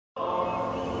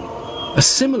A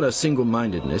similar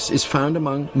single-mindedness is found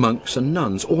among monks and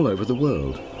nuns all over the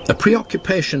world. A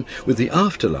preoccupation with the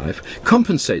afterlife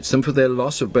compensates them for their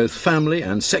loss of both family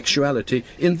and sexuality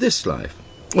in this life,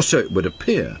 or so it would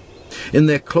appear. In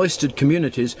their cloistered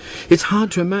communities, it's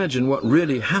hard to imagine what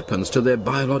really happens to their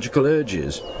biological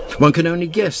urges. One can only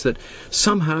guess that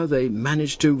somehow they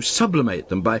manage to sublimate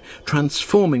them by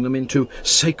transforming them into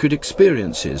sacred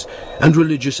experiences and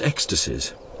religious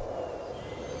ecstasies.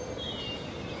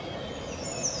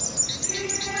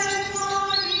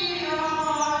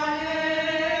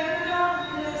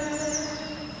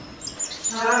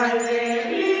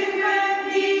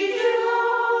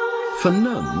 For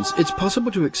nuns, it's possible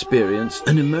to experience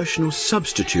an emotional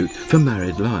substitute for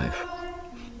married life.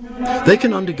 They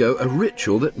can undergo a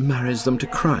ritual that marries them to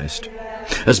Christ.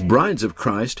 As brides of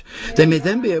Christ, they may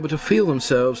then be able to feel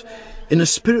themselves in a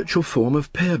spiritual form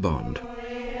of pair bond,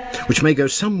 which may go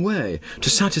some way to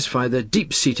satisfy their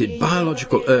deep-seated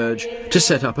biological urge to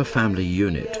set up a family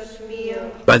unit.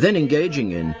 By then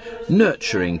engaging in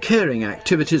nurturing, caring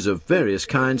activities of various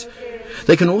kinds,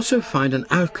 they can also find an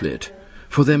outlet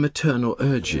for their maternal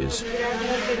urges.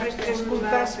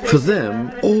 For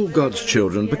them, all God's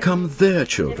children become their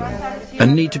children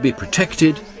and need to be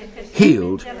protected,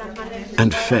 healed,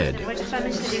 and fed.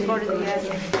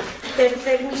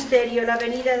 Tercer misterio, la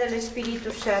venida del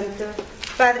Espíritu Santo.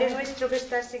 Padre nuestro que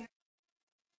estás en...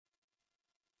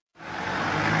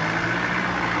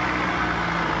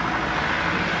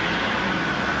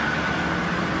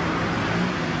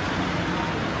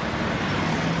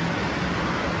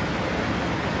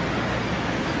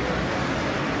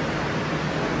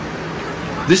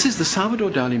 This is the Salvador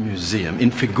Dali Museum in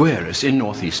Figueres in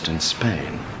northeastern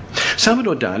Spain.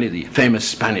 Salvador Dali, the famous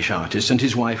Spanish artist, and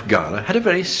his wife Gala had a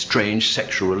very strange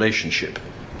sexual relationship.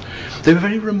 They were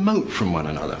very remote from one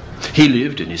another. He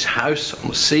lived in his house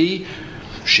on the sea,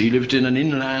 she lived in an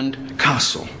inland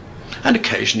castle, and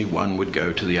occasionally one would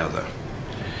go to the other.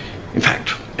 In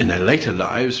fact, in their later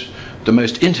lives, the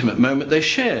most intimate moment they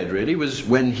shared, really, was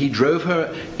when he drove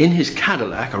her in his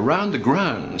Cadillac around the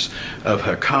grounds of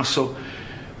her castle,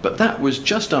 but that was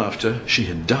just after she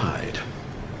had died.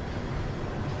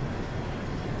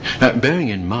 Now, bearing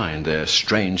in mind their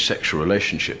strange sexual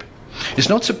relationship, it's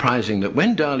not surprising that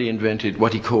when Dali invented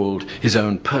what he called his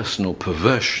own personal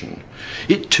perversion,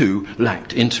 it too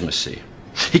lacked intimacy.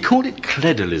 He called it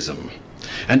cledalism,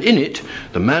 and in it,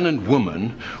 the man and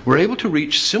woman were able to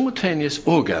reach simultaneous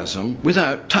orgasm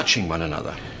without touching one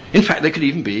another. In fact, they could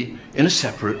even be in a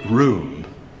separate room.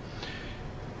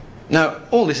 Now,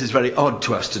 all this is very odd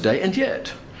to us today, and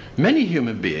yet many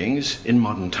human beings in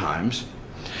modern times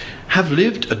have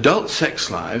lived adult sex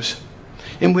lives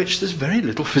in which there's very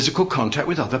little physical contact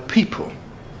with other people.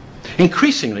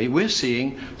 Increasingly, we're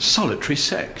seeing solitary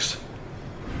sex.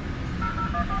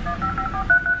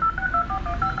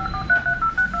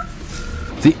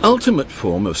 The ultimate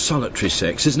form of solitary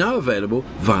sex is now available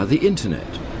via the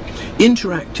internet.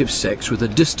 Interactive sex with a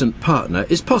distant partner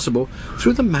is possible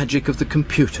through the magic of the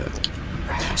computer.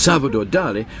 Salvador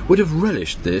Dali would have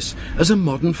relished this as a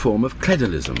modern form of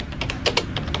cledalism.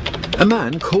 A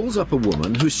man calls up a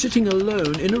woman who's sitting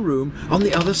alone in a room on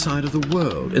the other side of the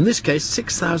world, in this case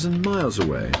 6,000 miles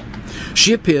away.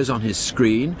 She appears on his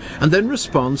screen and then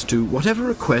responds to whatever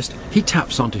request he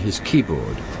taps onto his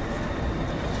keyboard.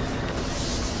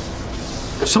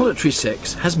 Solitary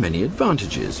sex has many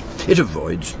advantages. It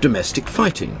avoids domestic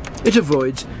fighting. It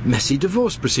avoids messy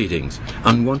divorce proceedings,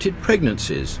 unwanted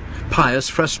pregnancies, pious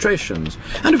frustrations,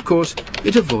 and of course,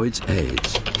 it avoids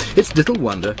AIDS. It's little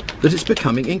wonder that it's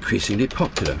becoming increasingly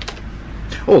popular.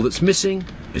 All that's missing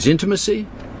is intimacy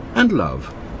and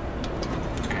love.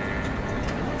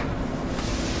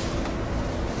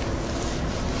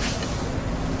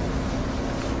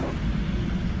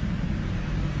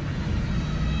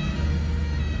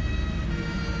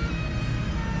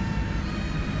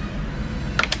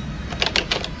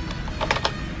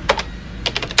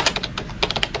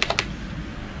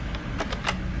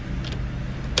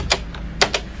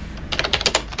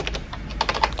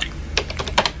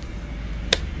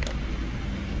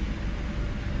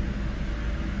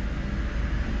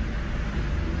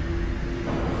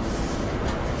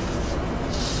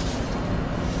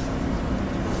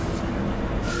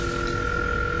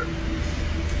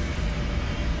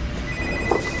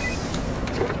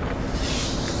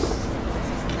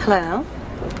 Hello.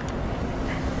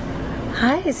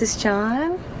 Hi, is this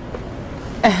John?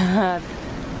 How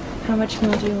much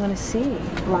more do you want to see?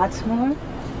 Lots more?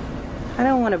 I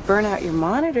don't want to burn out your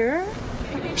monitor.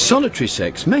 Solitary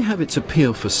sex may have its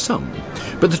appeal for some,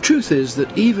 but the truth is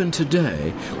that even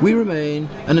today we remain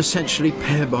an essentially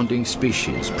pair-bonding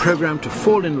species, programmed to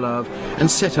fall in love and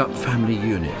set up family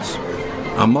units.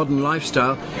 Our modern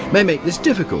lifestyle may make this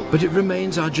difficult, but it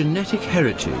remains our genetic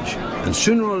heritage, and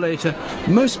sooner or later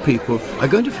most people are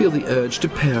going to feel the urge to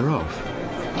pair off.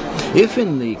 If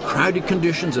in the crowded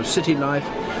conditions of city life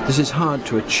this is hard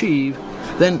to achieve,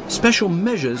 then special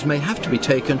measures may have to be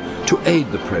taken to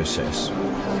aid the process.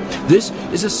 This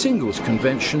is a singles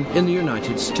convention in the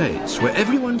United States, where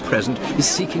everyone present is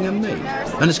seeking a mate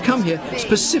and has come here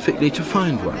specifically to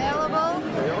find one.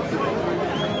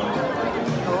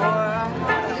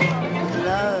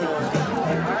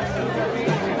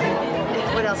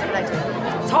 What else could I do?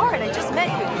 It's hard. I just met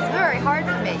you. It's very hard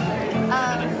for me.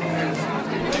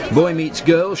 Boy meets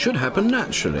girl should happen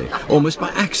naturally, almost by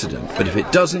accident, but if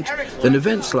it doesn't, then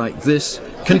events like this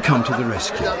can come to the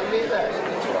rescue.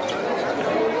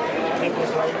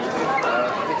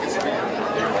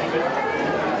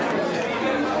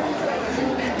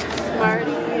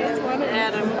 Marty, here's one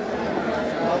Adam.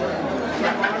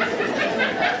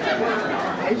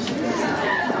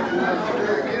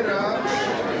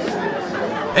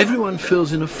 Everyone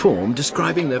fills in a form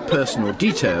describing their personal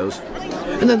details,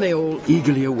 and then they all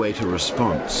eagerly await a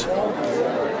response.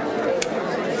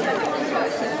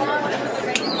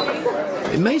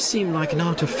 It may seem like an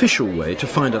artificial way to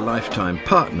find a lifetime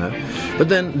partner, but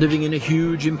then living in a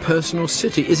huge impersonal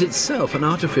city is itself an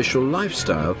artificial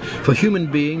lifestyle for human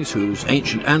beings whose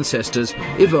ancient ancestors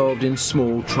evolved in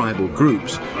small tribal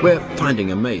groups, where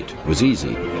finding a mate was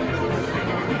easy.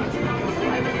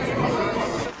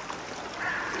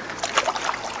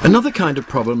 Another kind of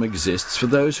problem exists for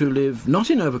those who live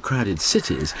not in overcrowded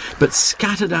cities, but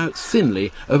scattered out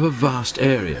thinly over vast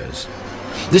areas.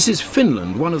 This is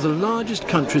Finland, one of the largest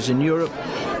countries in Europe,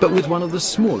 but with one of the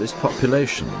smallest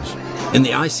populations. In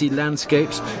the icy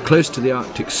landscapes close to the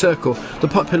Arctic Circle, the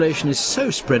population is so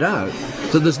spread out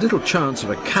that there's little chance of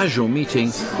a casual meeting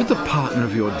with the partner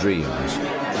of your dreams.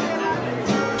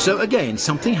 So again,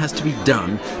 something has to be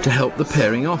done to help the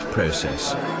pairing off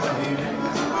process.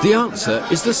 The answer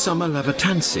is the Summer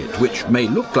Lavatansit, which may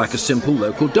look like a simple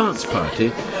local dance party,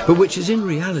 but which is in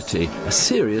reality a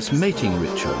serious mating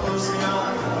ritual.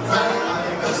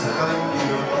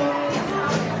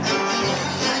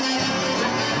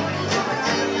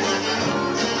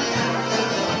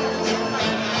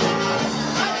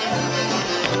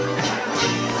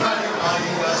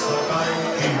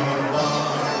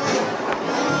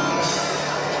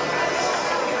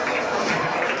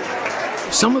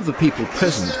 Some of the people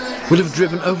present would have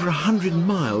driven over 100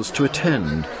 miles to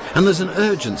attend, and there's an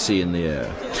urgency in the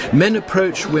air. Men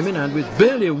approach women and with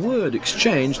barely a word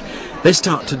exchanged, they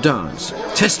start to dance,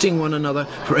 testing one another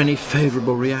for any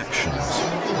favourable reactions.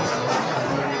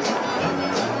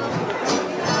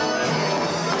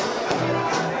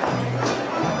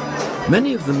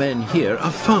 Many of the men here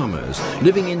are farmers,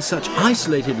 living in such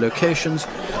isolated locations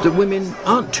that women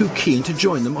aren't too keen to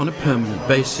join them on a permanent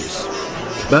basis.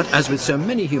 But as with so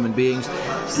many human beings,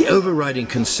 the overriding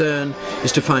concern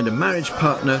is to find a marriage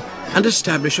partner and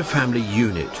establish a family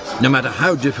unit, no matter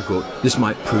how difficult this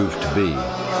might prove to be.